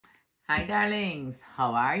Hi darlings,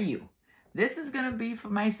 how are you? This is going to be for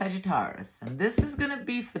my Sagittarius, and this is going to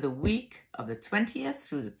be for the week of the 20th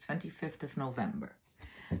through the 25th of November.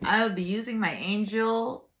 I'll be using my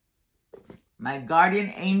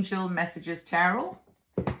guardian angel messages tarot,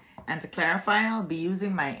 and to clarify, I'll be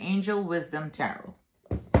using my angel wisdom tarot.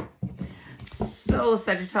 So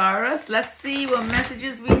Sagittarius, let's see what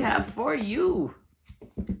messages we have for you.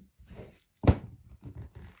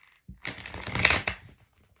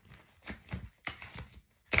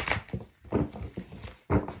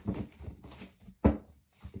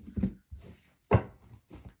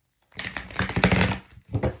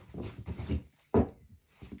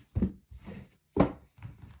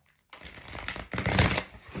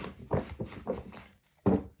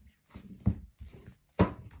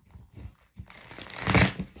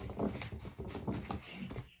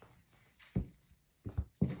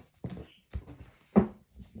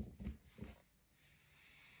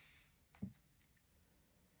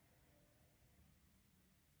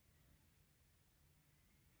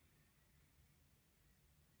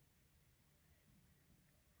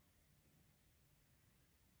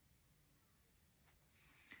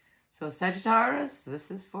 So Sagittarius, this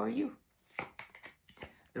is for you.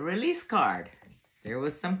 The release card. There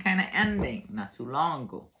was some kind of ending not too long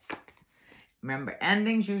ago. Remember,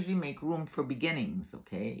 endings usually make room for beginnings,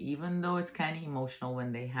 okay? Even though it's kind of emotional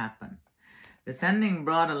when they happen. This ending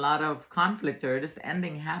brought a lot of conflict, or this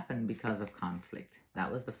ending happened because of conflict.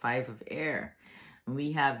 That was the 5 of air. And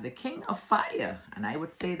we have the King of Fire, and I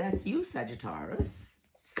would say that's you, Sagittarius.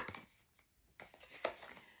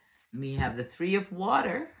 We have the 3 of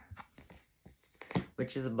Water,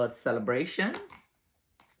 which is about celebration.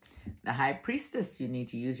 The High Priestess, you need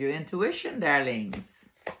to use your intuition, darlings.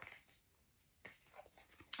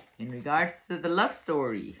 In regards to the love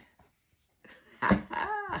story.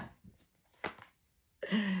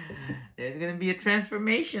 There's going to be a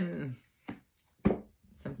transformation.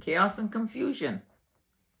 Some chaos and confusion.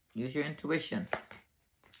 Use your intuition.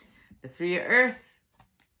 The 3 of Earth.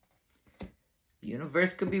 The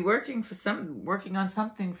universe could be working on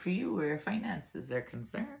something for you where finances are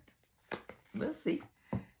concerned. We'll see.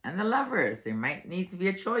 And the Lovers, there might need to be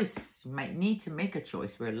a choice. You might need to make a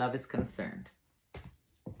choice where love is concerned.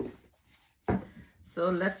 So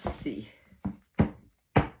let's see.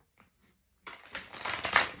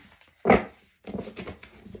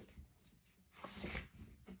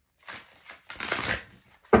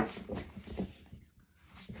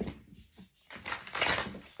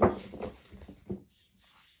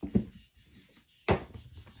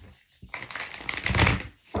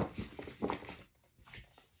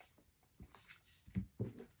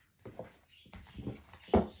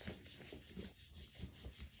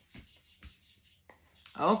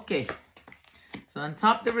 Okay, so on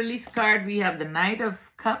top of the release card, we have the Knight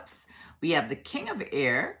of Cups, we have the King of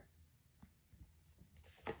Air,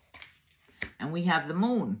 and we have the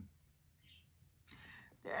Moon.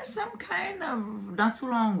 There's some kind of, not too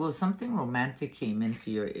long ago, something romantic came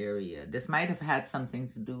into your area. This might have had something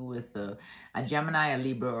to do with a Gemini, a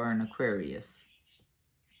Libra, or an Aquarius.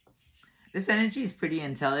 This energy is pretty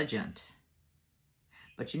intelligent,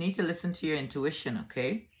 but you need to listen to your intuition,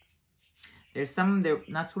 okay?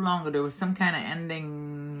 Not too long ago, there was some kind of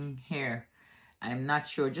ending here. I'm not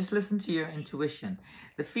sure. Just listen to your intuition.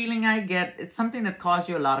 The feeling I get, it's something that caused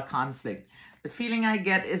you a lot of conflict. The feeling I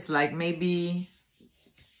get is like maybe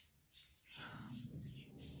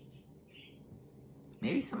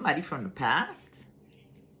somebody from the past.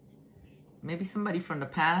 Maybe somebody from the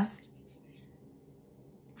past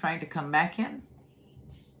trying to come back in.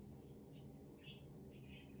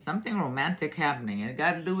 Something romantic happening. It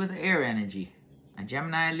got to do with air energy. A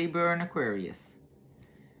Gemini, Libra, or an Aquarius.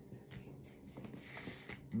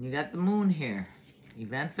 And you got the Moon here.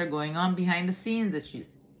 Events are going on behind the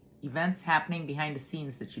scenes events happening behind the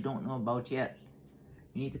scenes that you don't know about yet.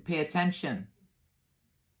 You need to pay attention.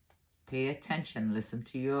 Pay attention. Listen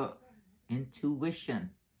to your intuition.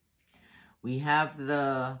 We have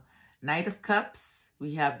the Knight of Cups.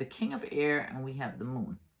 We have the King of Air, and we have the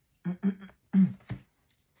Moon.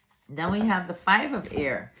 Then we have the 5 of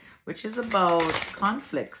Air, which is about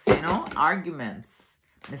conflicts, you know, arguments,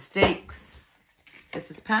 mistakes. This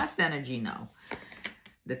is past energy now.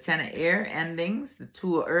 The 10 of Air, endings. The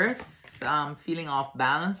 2 of Earth, feeling off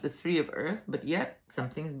balance. The 3 of Earth, but yet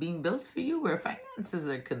something's being built for you where finances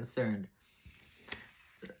are concerned.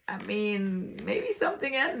 I mean, maybe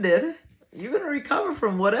something ended. You're going to recover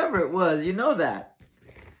from whatever it was. You know that.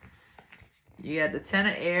 You got the 10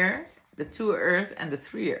 of Air, the 2 of Earth, and the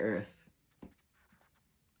 3 of Earth.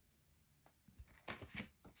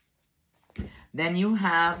 Then you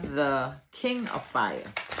have the King of Fire.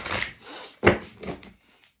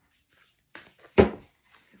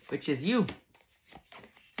 which is you.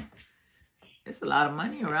 There's a lot of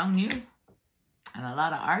money around you and a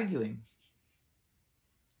lot of arguing.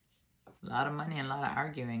 A lot of money and a lot of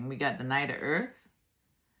arguing. We got the Knight of Earth.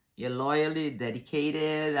 You're loyally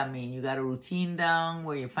dedicated. I mean, you got a routine down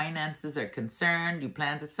where your finances are concerned. You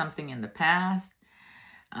planted something in the past.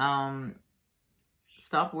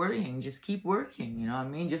 Stop worrying. Just keep working. You know what I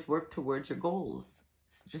mean? Just work towards your goals.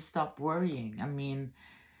 Just stop worrying. I mean,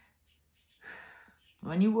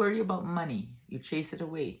 when you worry about money, you chase it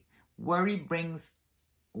away. Worry brings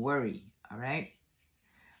worry, all right?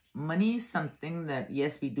 Money is something that,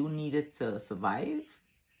 yes, we do need it to survive.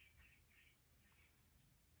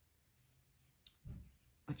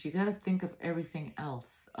 But you got to think of everything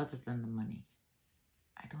else other than the money.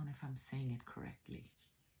 I don't know if I'm saying it correctly.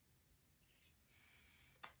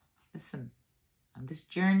 Listen, on this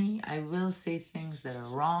journey, I will say things that are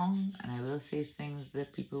wrong, and I will say things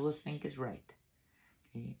that people will think is right.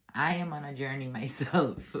 Okay? I am on a journey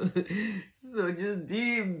myself. So just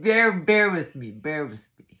bear with me. Bear with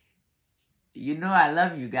me. You know I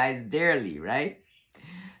love you guys dearly, right?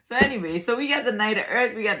 So anyway, so we got the Knight of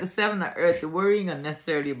Earth, we got the Seven of Earth. You're worrying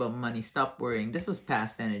unnecessarily about money. Stop worrying. This was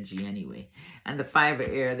past energy anyway. And the Five of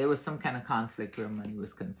Air, there was some kind of conflict where money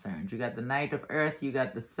was concerned. You got the Knight of Earth, you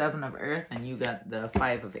got the Seven of Earth, and you got the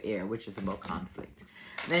Five of Air, which is about conflict.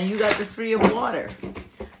 Then you got the Three of Water,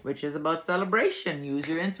 which is about celebration. Use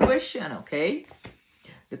your intuition, okay?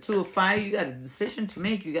 The Two of Fire, you got a decision to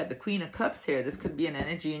make. You got the Queen of Cups here. This could be an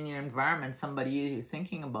energy in your environment, somebody you're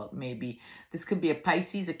thinking about maybe. This could be a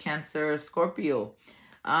Pisces, a Cancer, a Scorpio.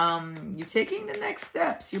 You're taking the next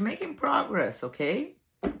steps. You're making progress, okay?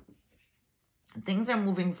 Things are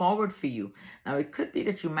moving forward for you. Now, it could be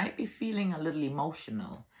that you might be feeling a little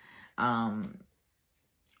emotional.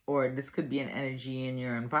 Or this could be an energy in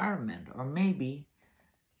your environment. Or maybe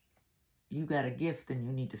you got a gift and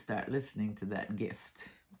you need to start listening to that gift.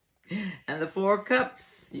 And the Four of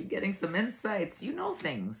Cups, you're getting some insights. You know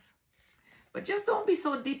things. But just don't be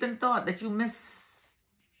so deep in thought that you miss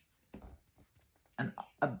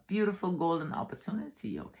a beautiful golden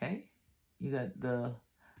opportunity, okay? You got the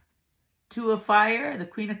Two of Fire, the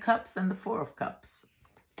Queen of Cups, and the Four of Cups.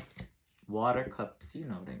 Water cups, you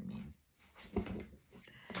know what I mean.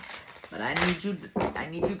 But I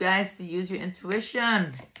need you guys to use your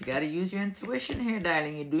intuition. You got to use your intuition here,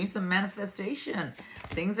 darling. You're doing some manifestation.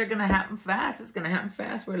 Things are going to happen fast. It's going to happen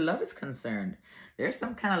fast where love is concerned. There's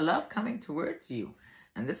some kind of love coming towards you.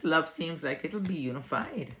 And this love seems like it'll be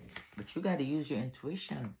unified. But you got to use your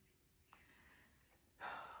intuition.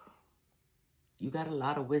 You got a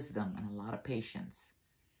lot of wisdom and a lot of patience.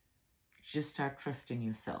 Just start trusting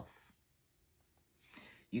yourself.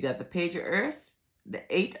 You got the Page of Earth, the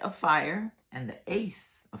Eight of Fire, and the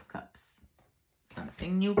Ace of Cups.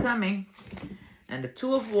 Something new coming. And the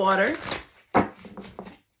Two of Water.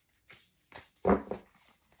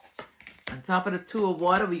 On top of the Two of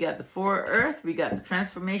Water, we got the Four of Earth, we got the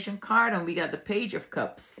Transformation card, and we got the Page of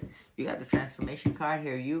Cups. You got the Transformation card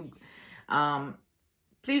here.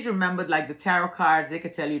 Please remember, like the tarot cards, they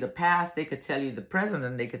could tell you the past, they could tell you the present,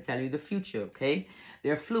 and they could tell you the future, okay?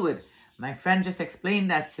 They're fluid. My friend just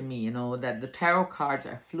explained that to me, you know, that the tarot cards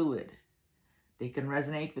are fluid. They can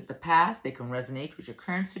resonate with the past. They can resonate with your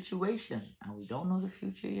current situation. And we don't know the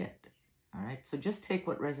future yet. All right? So just take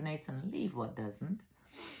what resonates and leave what doesn't.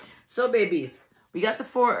 So, babies, we got the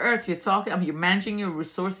Four of Earth. You're managing your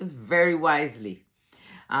resources very wisely.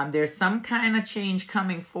 There's some kind of change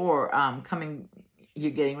coming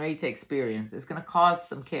you're getting ready to experience. It's going to cause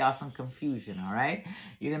some chaos and confusion, all right?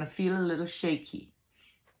 You're going to feel a little shaky.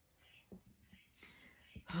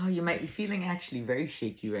 Oh, you might be feeling actually very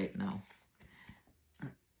shaky right now.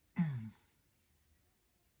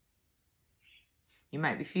 You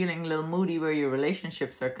might be feeling a little moody where your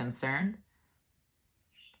relationships are concerned.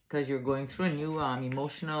 Because you're going through a new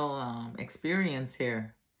emotional experience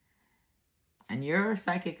here. And your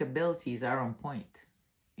psychic abilities are on point.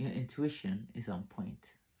 Your intuition is on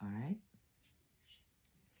point. All right?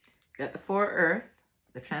 Got the Four of Earth,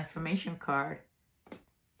 the Transformation card,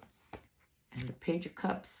 and the Page of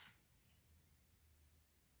Cups.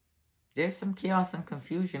 There's some chaos and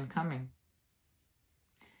confusion coming.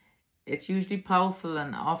 It's usually powerful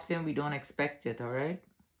and often we don't expect it, all right?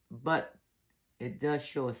 But it does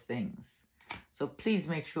show us things. So please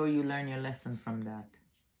make sure you learn your lesson from that.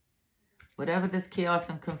 Whatever this chaos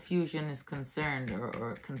and confusion is concerned,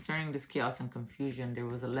 or concerning this chaos and confusion, there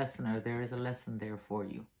was a lesson, or there is a lesson there for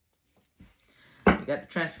you. You got the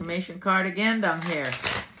Transformation card again down here.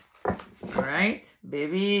 All right,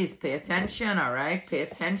 babies, pay attention, all right? Pay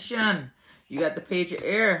attention. You got the Page of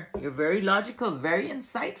Air. You're very logical, very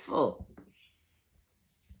insightful.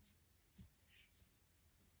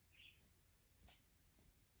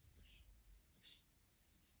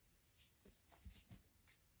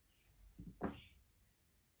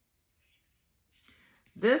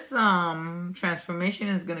 This transformation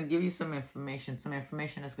is going to give you some information. Some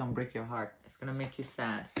information that's going to break your heart. It's going to make you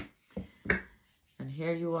sad. And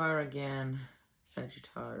here you are again,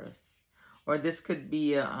 Sagittarius. Or this could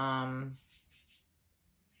be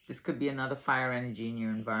another fire energy in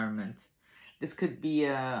your environment. This could be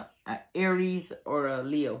a Aries or a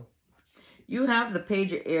Leo. You have the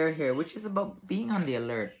Page of Air here, which is about being on the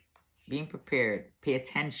alert, being prepared. Pay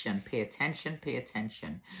attention, pay attention, pay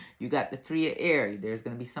attention. You got the Three of Air. There's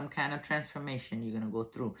going to be some kind of transformation you're going to go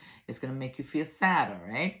through. It's going to make you feel sad,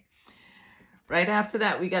 all right? Right after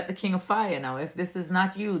that, we got the King of Fire. Now, if this is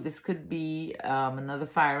not you, this could be another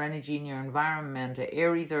fire energy in your environment, an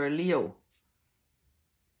Aries or a Leo.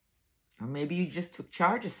 Or maybe you just took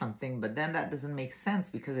charge of something, but then that doesn't make sense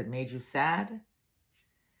because it made you sad.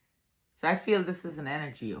 So I feel this is an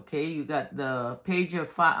energy, okay? You got the Page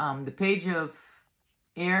of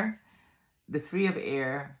Air, the Three of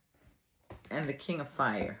Air, and the King of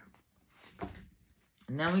Fire.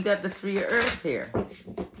 And then we got the Three of Earth here.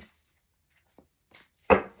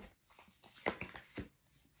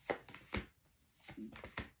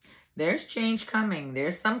 There's change coming.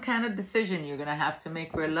 There's some kind of decision you're going to have to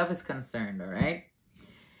make where love is concerned, all right?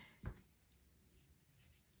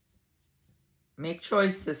 Make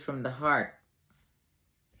choices from the heart.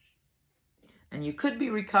 And you could be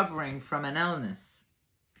recovering from an illness.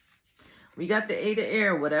 We got the Eight of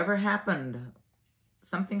Air. Whatever happened,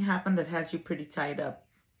 something happened that has you pretty tied up.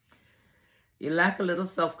 You lack a little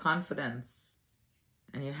self-confidence.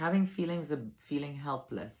 And you're having feelings of feeling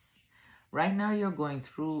helpless. Right now, you're going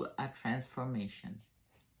through a transformation.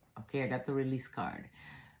 Okay, I got the Release card.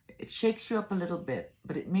 It shakes you up a little bit,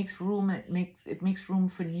 but it makes room. It makes room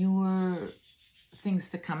for newer things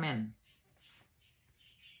to come in.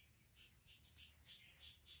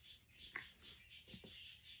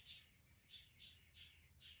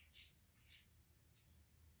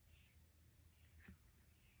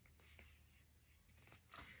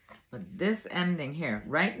 But this ending here,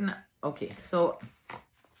 right now, okay, so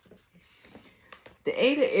the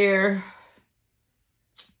Eight of Air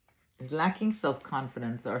is lacking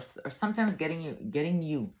self-confidence or sometimes getting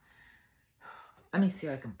you. Let me see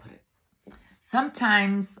how I can put it.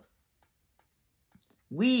 Sometimes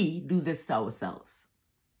we do this to ourselves.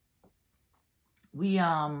 We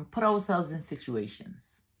put ourselves in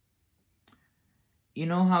situations. You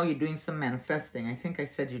know how you're doing some manifesting. I think I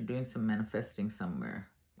said you're doing some manifesting somewhere.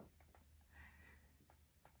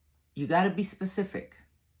 You got to be specific.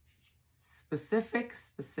 Specific,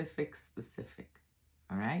 specific, specific.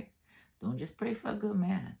 All right? Don't just pray for a good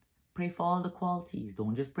man. Pray for all the qualities.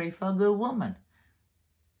 Don't just pray for a good woman.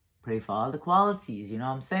 Pray for all the qualities. You know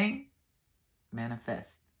what I'm saying?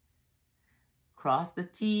 Manifest. Cross the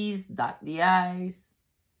T's, dot the I's.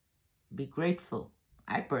 Be grateful.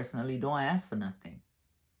 I personally don't ask for nothing.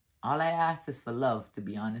 All I ask is for love, to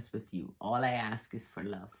be honest with you. All I ask is for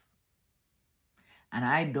love. And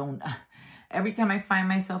I don't... Every time I find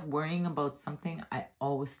myself worrying about something, I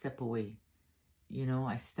always step away. You know,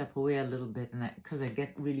 I step away a little bit because I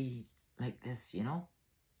get really like this, you know.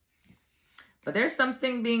 But there's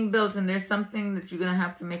something being built and there's something that you're going to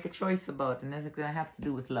have to make a choice about. And that's going to have to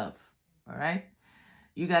do with love. All right?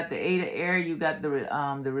 You got the Eight of Air. You got the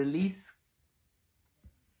release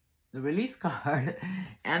card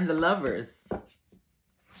and the Lovers.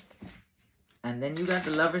 And then you got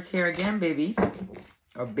the Lovers here again, baby.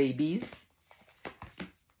 Or babies.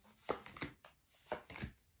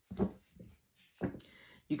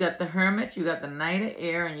 You got the Hermit, you got the Knight of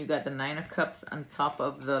Air, and you got the Nine of Cups on top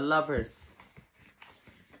of the Lovers.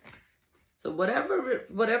 So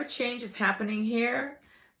whatever change is happening here,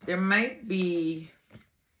 there might be...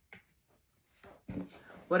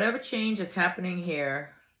 Whatever change is happening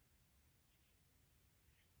here,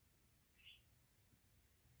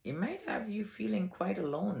 it might have you feeling quite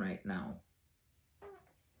alone right now.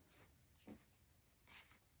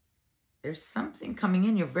 There's something coming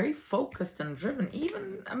in. You're very focused and driven.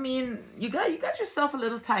 Even, I mean, you got yourself a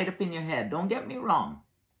little tied up in your head. Don't get me wrong.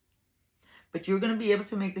 But you're going to be able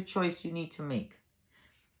to make the choice you need to make.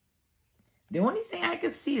 The only thing I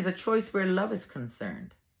could see is a choice where love is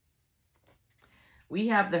concerned. We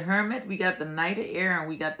have the Hermit, we got the Knight of Air, and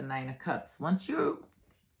we got the Nine of Cups. Once you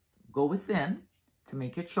go within to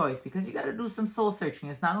make your choice, because you got to do some soul searching.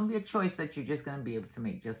 It's not going to be a choice that you're just going to be able to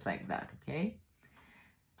make just like that, okay?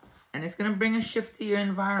 And it's going to bring a shift to your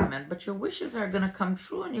environment. But your wishes are going to come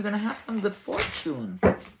true and you're going to have some good fortune.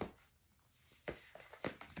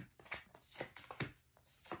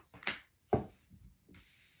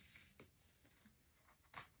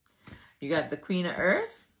 You got the Queen of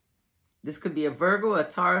Earth. This could be a Virgo, a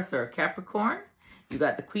Taurus, or a Capricorn. You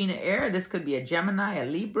got the Queen of Air. This could be a Gemini, a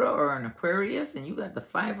Libra, or an Aquarius. And you got the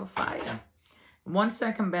 5 of Fire. 1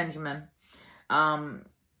 second, Benjamin.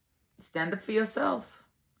 Stand up for yourself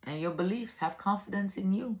and your beliefs. Have confidence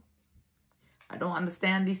in you. I don't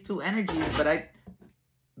understand these two energies, but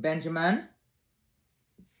Benjamin,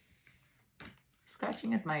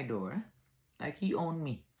 scratching at my door like he owned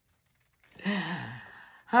me.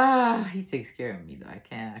 He takes care of me though. I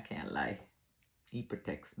can't lie. He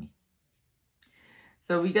protects me.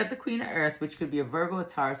 So we got the Queen of Earth, which could be a Virgo, a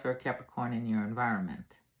Taurus, or a Capricorn in your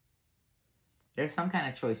environment. There's some kind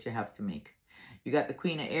of choice you have to make. You got the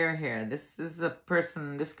Queen of Air here. This is a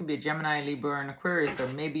person, this could be a Gemini, Libra, or an Aquarius, or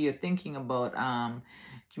maybe you're thinking about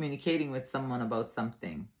communicating with someone about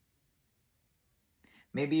something.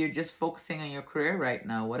 Maybe you're just focusing on your career right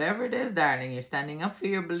now. Whatever it is, darling, you're standing up for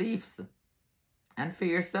your beliefs and for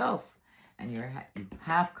yourself. And you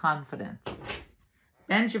have confidence.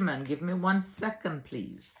 Benjamin, give me 1 second,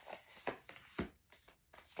 please.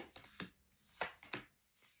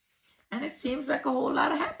 And it seems like a whole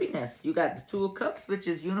lot of happiness. You got the 2 of Cups, which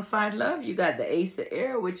is unified love. You got the Ace of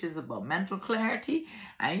Air, which is about mental clarity.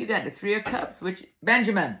 And you got the 3 of Cups, which...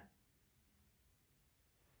 Benjamin!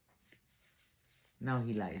 No,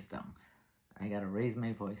 he lies down. I got to raise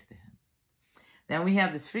my voice to him. Then we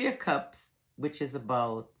have the 3 of Cups, which is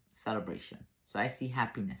about celebration. So I see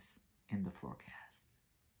happiness in the forecast.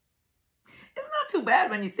 It's not too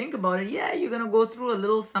bad when you think about it. Yeah, you're going to go through a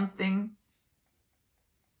little something.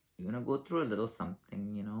 You're going to go through a little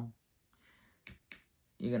something, you know.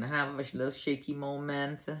 You're going to have a little shaky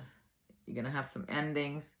moment. You're going to have some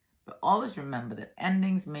endings. But always remember that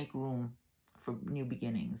endings make room for new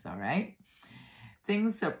beginnings, all right?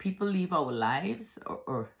 Things or people leave our lives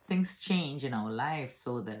or things change in our lives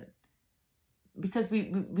so that... Because we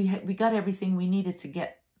got everything we needed to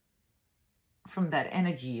get from that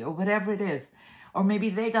energy or whatever it is. Or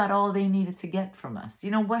maybe they got all they needed to get from us.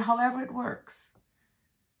 You know, however it works.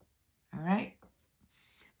 All right?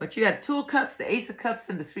 But you got 2 of Cups, the Ace of Cups,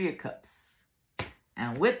 and the 3 of Cups.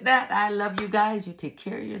 And with that, I love you guys. You take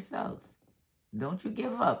care of yourselves. Don't you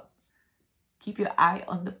give up. Keep your eye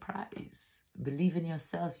on the prize. Believe in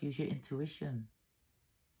yourself. Use your intuition.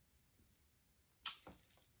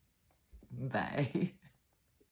 Bye.